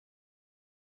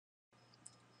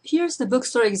Here's the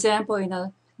bookstore example in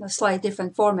a slightly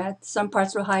different format. Some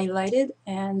parts were highlighted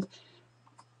and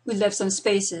we left some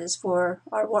spaces for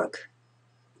our work.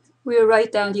 We will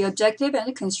write down the objective and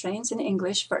the constraints in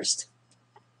English first.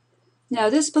 Now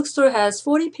this bookstore has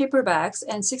 40 paperbacks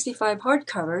and 65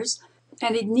 hardcovers,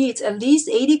 and it needs at least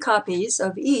 80 copies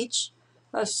of each.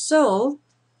 So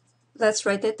let's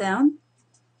write that down.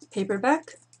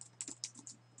 Paperback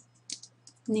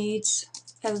needs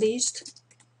at least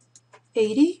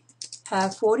 80,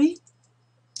 have 40.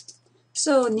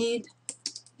 So need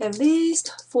at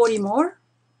least 40 more.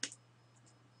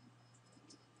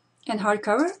 And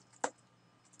hardcover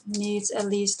needs at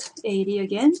least 80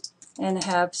 again and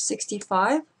have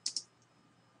 65.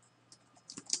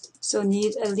 So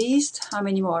need at least how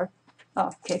many more?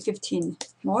 Oh, okay, 15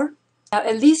 more. Now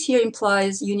at least here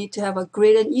implies you need to have a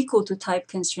greater than equal to type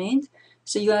constraint.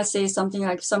 So you're going to say something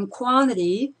like some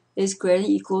quantity is greater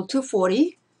than equal to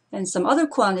 40 and some other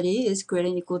quantity is greater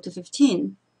than equal to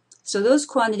 15. So those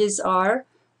quantities are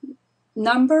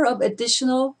number of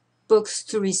additional books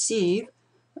to receive,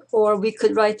 or we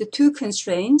could write the two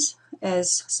constraints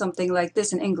as something like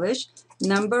this in English.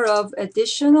 Number of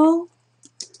additional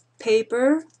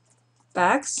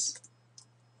paperbacks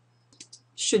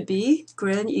should be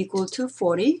greater than equal to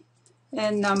 40,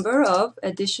 and number of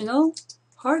additional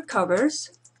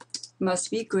hardcovers must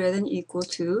be greater than equal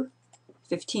to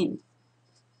 15.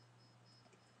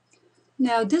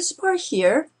 Now this part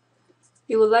here,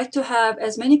 you would like to have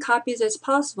as many copies as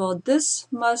possible. This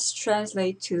must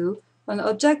translate to an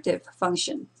objective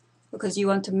function because you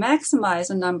want to maximize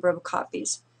the number of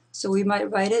copies. So we might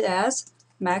write it as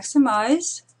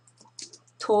maximize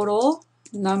total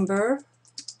number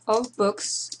of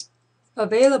books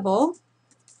available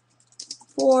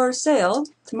for sale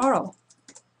tomorrow.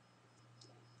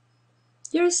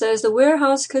 Here it says the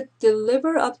warehouse could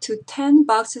deliver up to 10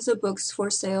 boxes of books for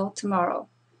sale tomorrow.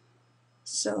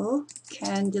 So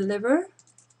can deliver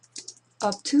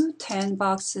up to 10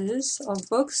 boxes of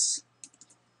books.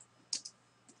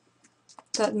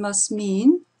 That must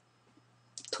mean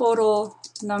total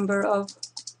number of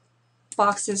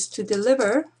boxes to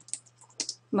deliver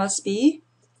must be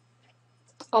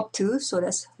up to, so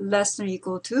that's less than or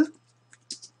equal to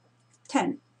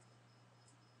 10.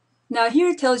 Now here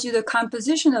it tells you the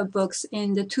composition of books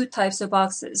in the two types of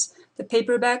boxes, the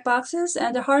paperback boxes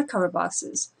and the hardcover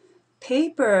boxes.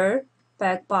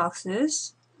 Paperback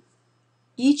boxes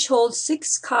each hold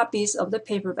 6 copies of the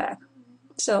paperback.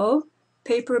 So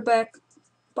paperback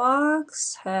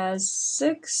box has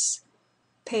 6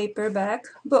 paperback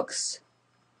books.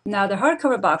 Now the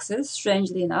hardcover boxes,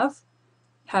 strangely enough,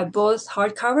 have both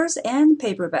hardcovers and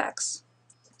paperbacks.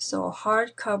 So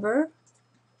hardcover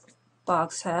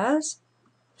box has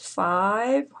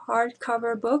 5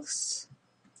 hardcover books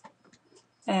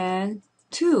and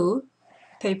 2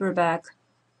 paperback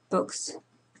books.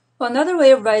 Another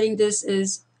way of writing this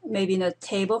is maybe in a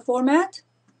table format,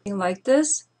 like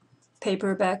this: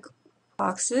 paperback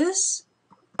boxes,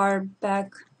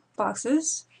 hardback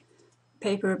boxes,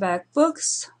 paperback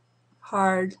books,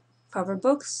 hardcover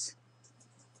books.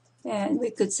 And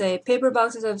we could say paper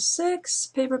boxes have 6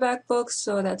 paperback books,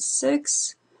 so that's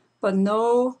 6, but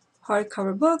no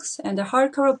hardcover books. And the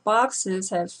hardcover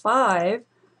boxes have 5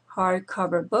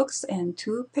 hardcover books and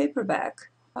 2 paperback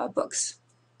books.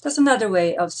 That's another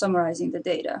way of summarizing the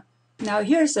data. Now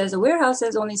here it says the warehouse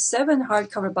has only 7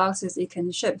 hardcover boxes it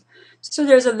can ship. So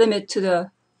there's a limit to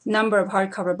the number of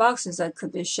hardcover boxes that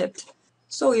could be shipped.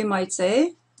 So we might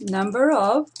say number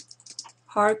of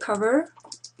hardcover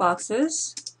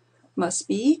boxes must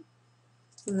be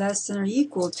less than or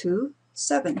equal to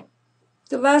 7.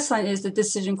 The last line is the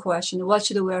decision question. What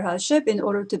should the warehouse ship in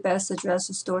order to best address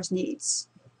the store's needs?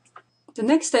 The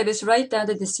next step is write down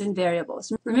the decision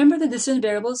variables. Remember, the decision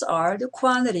variables are the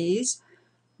quantities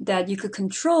that you could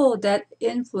control that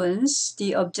influence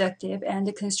the objective and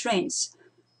the constraints.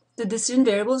 The decision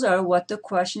variables are what the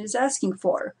question is asking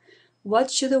for.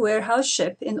 What should the warehouse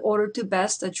ship in order to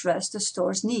best address the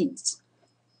store's needs?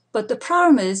 But the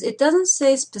problem is it doesn't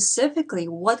say specifically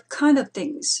what kind of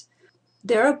things.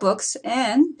 There are books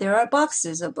and there are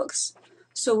boxes of books.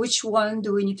 So which one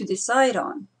do we need to decide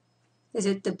on? Is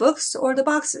it the books or the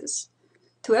boxes?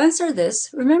 To answer this,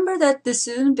 remember that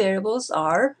decision variables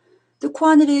are the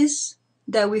quantities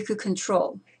that we could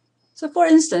control. So for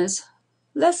instance,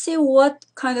 let's see what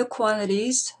kind of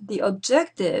quantities the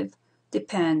objective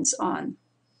depends on.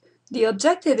 The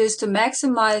objective is to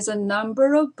maximize the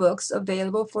number of books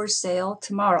available for sale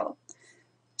tomorrow.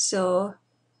 So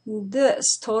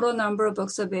this total number of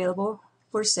books available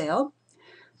for sale.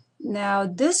 Now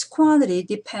this quantity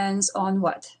depends on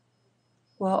what?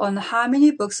 Well, on how many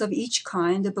books of each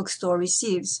kind the bookstore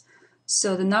receives.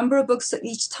 So the number of books of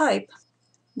each type,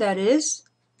 that is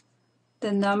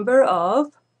the number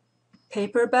of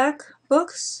paperback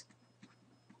books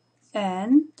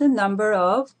and the number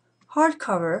of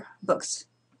hardcover books.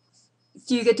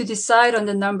 Do you get to decide on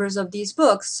the numbers of these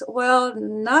books? Well,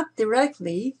 not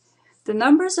directly. The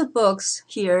numbers of books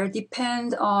here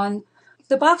depend on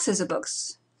the boxes of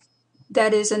books.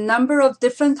 That is a number of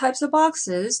different types of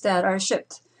boxes that are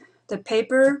shipped. The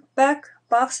paperback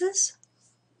boxes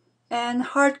and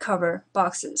hardcover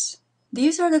boxes.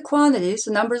 These are the quantities,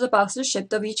 the numbers of boxes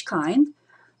shipped of each kind,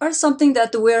 are something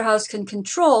that the warehouse can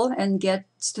control and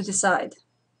gets to decide.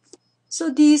 So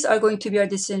these are going to be our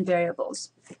decision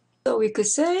variables. So we could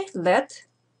say let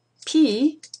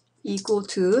P equal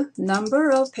to number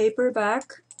of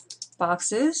paperback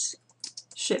boxes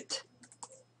shipped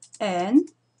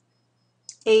and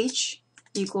H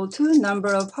equal to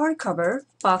number of hardcover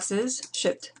boxes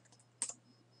shipped.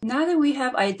 Now that we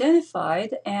have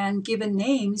identified and given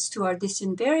names to our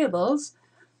decision variables,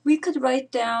 we could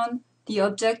write down the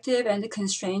objective and the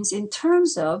constraints in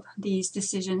terms of these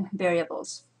decision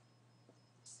variables.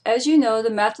 As you know,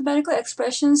 the mathematical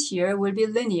expressions here will be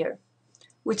linear,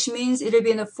 which means it'll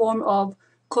be in the form of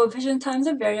coefficient times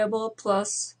a variable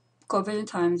plus coefficient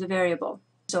times a variable,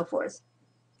 and so forth.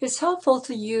 It's helpful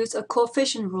to use a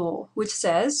coefficient rule, which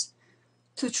says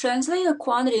to translate a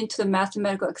quantity into the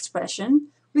mathematical expression,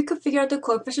 we could figure out the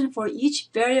coefficient for each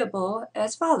variable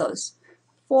as follows.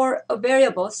 For a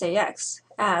variable, say x,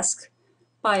 ask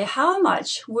by how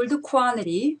much will the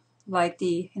quantity, like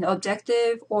the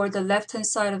objective or the left-hand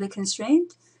side of the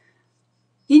constraint,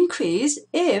 increase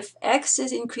if x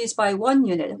is increased by 1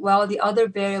 unit while the other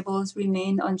variables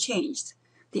remain unchanged.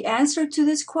 The answer to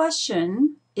this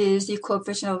question is the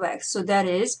coefficient of x. So that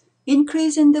is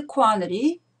increase in the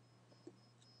quantity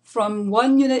from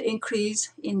 1 unit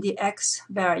increase in the x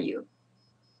value.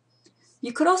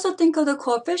 You could also think of the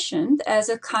coefficient as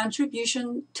a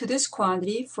contribution to this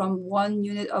quantity from 1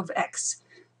 unit of x.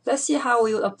 Let's see how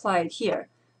we will apply it here.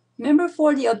 Remember,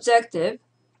 for the objective,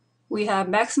 we have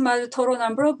maximized the total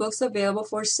number of books available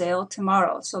for sale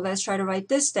tomorrow. So let's try to write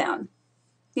this down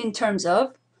in terms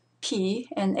of P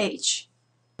and H.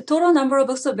 The total number of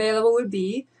books available will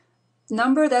be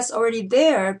number that's already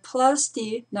there plus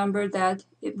the number that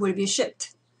it will be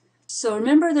shipped. So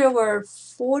remember, there were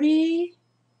 40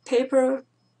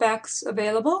 paperbacks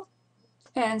available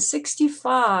and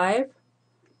 65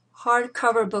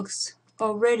 hardcover books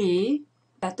already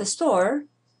at the store.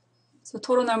 So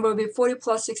total number will be 40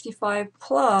 plus 65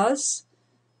 plus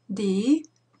the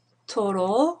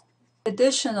total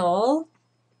additional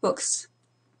books.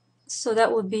 So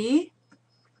that would be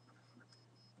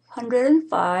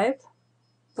 105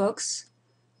 books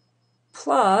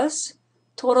plus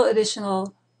total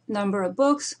additional number of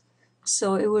books.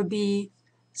 So it would be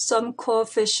some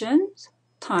coefficient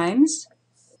times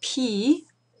P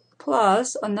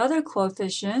plus another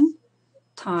coefficient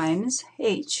times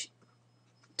H.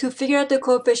 To figure out the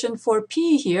coefficient for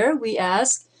P here, we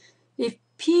ask if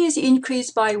P is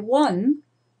increased by 1,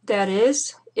 that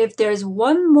is, if there's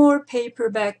one more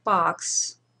paperback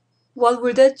box, what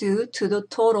will that do to the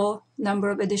total number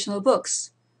of additional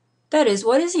books? That is,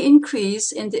 what is the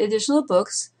increase in the additional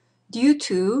books due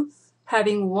to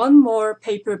having one more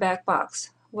paperback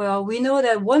box? Well, we know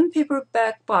that one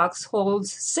paperback box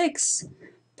holds 6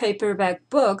 paperback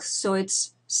books, so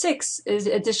it's 6 is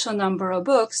the additional number of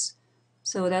books.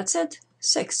 So that's it,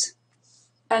 6.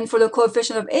 And for the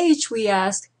coefficient of H, we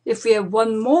ask if we have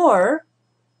one more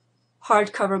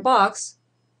hardcover box,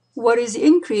 what is the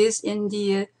increase in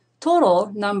the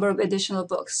total number of additional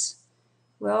books?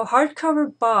 Well,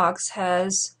 hardcover box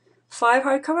has 5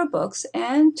 hardcover books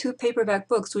and 2 paperback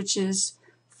books, which is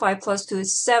 5 plus 2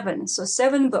 is 7. So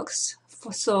 7 books.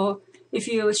 So if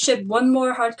you ship one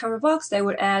more hardcover box, that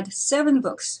would add 7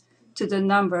 books to the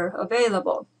number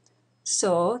available.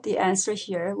 So the answer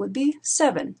here would be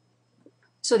 7.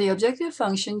 So the objective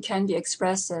function can be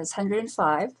expressed as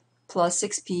 105 plus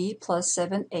 6p plus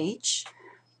 7h.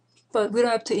 But we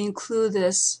don't have to include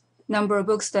this number of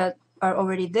books that are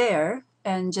already there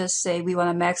and just say we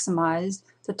want to maximize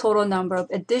the total number of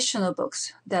additional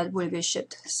books that will be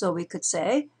shipped. So we could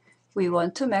say we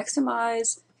want to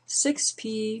maximize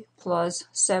 6p plus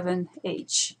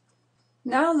 7h.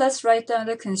 Now let's write down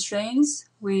the constraints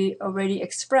we already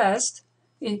expressed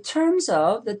in terms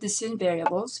of the decision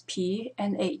variables p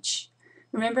and h.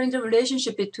 Remembering the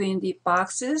relationship between the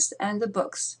boxes and the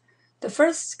books. The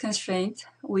first constraint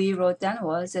we wrote down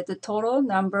was that the total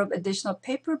number of additional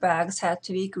paper bags had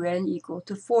to be greater than or equal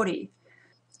to 40.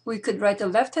 We could write the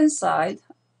left-hand side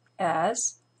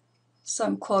as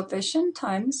some coefficient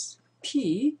times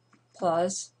P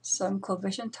plus some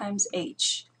coefficient times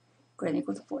H, greater than or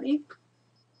equal to 40.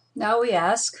 Now we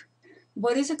ask,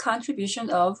 what is the contribution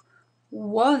of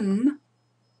one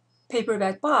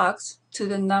paperback box to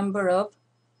the number of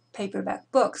paperback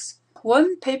books?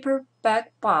 One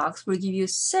paperback box will give you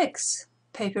 6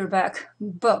 paperback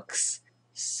books.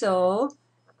 So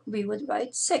we would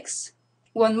write 6.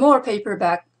 One more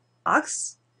paperback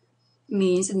box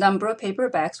means the number of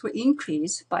paperbacks will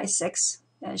increase by 6,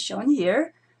 as shown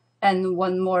here. And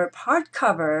one more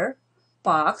hardcover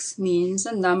box means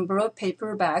the number of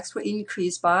paperbacks will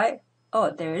increase by,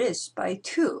 oh, there it is, by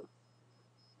 2.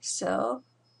 So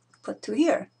put 2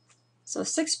 here. So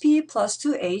 6p plus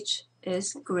 2h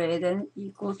is greater than or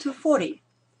equal to 40.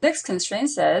 Next constraint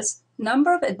says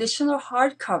number of additional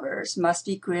hardcovers must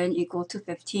be greater than or equal to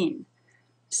 15.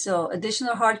 So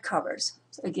additional hardcovers.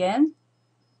 So again,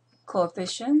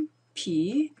 coefficient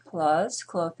p plus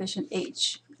coefficient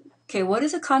h. Okay, what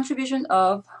is the contribution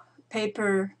of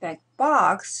paperback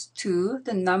box to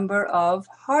the number of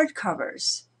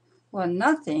hardcovers? Well,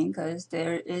 nothing, because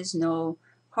there is no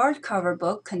hardcover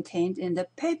book contained in the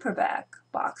paperback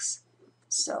box.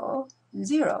 So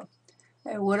 0.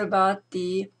 And what about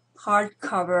the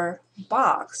hardcover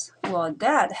box? Well,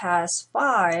 that has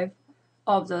 5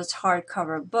 of those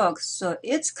hardcover books, so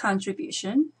its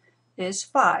contribution is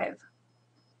 5.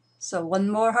 So one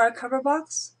more hardcover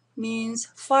box means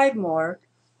 5 more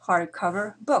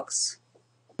hardcover books.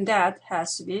 And that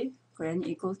has to be greater than or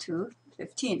equal to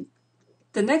 15.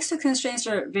 The next 2 constraints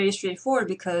are very straightforward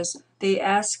because they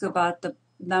ask about the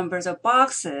numbers of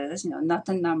boxes, not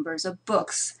the numbers of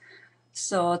books.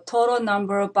 So total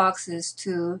number of boxes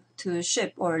to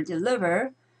ship or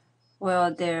deliver,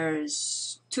 well,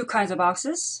 there's 2 kinds of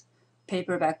boxes,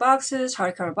 paperback boxes,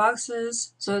 hardcover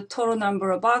boxes. So the total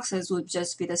number of boxes would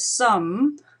just be the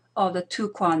sum of the 2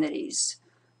 quantities.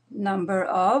 Number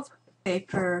of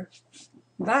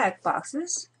paperback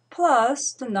boxes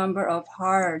plus the number of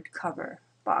hardcover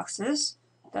boxes,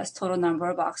 that's total number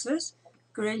of boxes,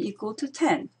 greater than or equal to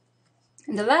 10.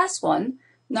 And the last one,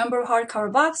 number of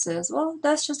hardcover boxes, well,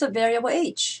 that's just a variable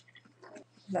h,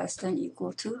 less than or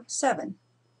equal to 7.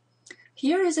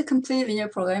 Here is a complete linear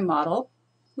programming model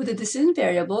with the decision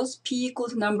variables p equal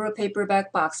to number of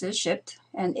paperback boxes shipped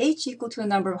and h equal to the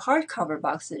number of hardcover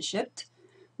boxes shipped.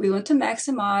 We want to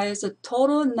maximize the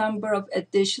total number of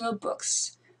additional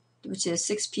books, which is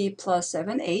 6p plus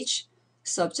 7h,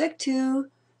 subject to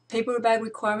paperback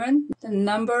requirement. The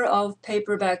number of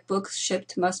paperback books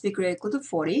shipped must be greater than or equal to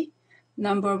 40.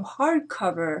 Number of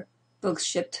hardcover books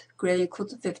shipped greater than or equal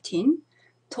to 15.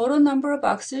 Total number of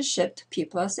boxes shipped, p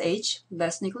plus h,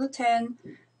 less than or equal to 10.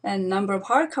 And number of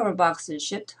hardcover boxes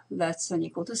shipped, less than or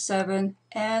equal to 7.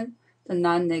 And the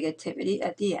non-negativity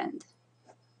at the end.